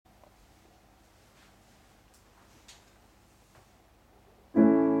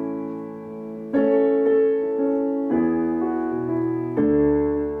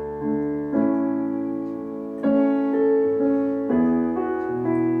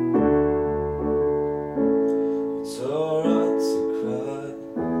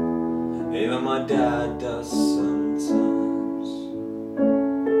my dad does sometimes.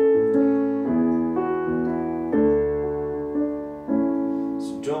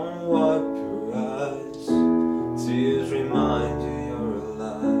 So don't wipe your eyes, tears remind you you're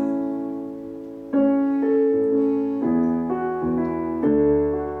alive.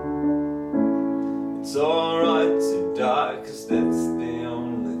 It's alright to die, 'cause that's the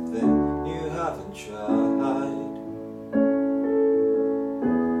only thing you haven't tried.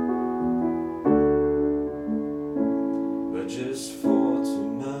 But just for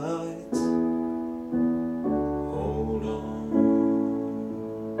tonight, hold on.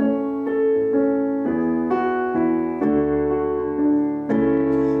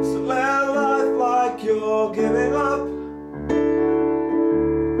 So live life like you're giving up,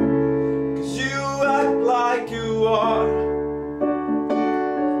 'cause you act like you are.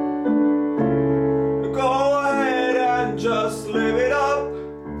 Go ahead and just live it up.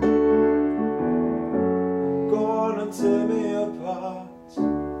 Gonna tear me apart.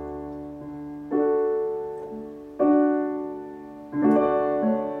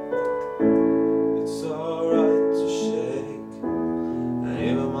 It's alright to shake, and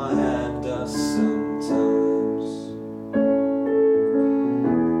even my hand does sometimes.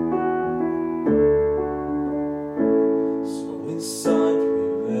 So inside we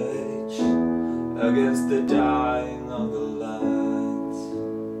rage against the dying of the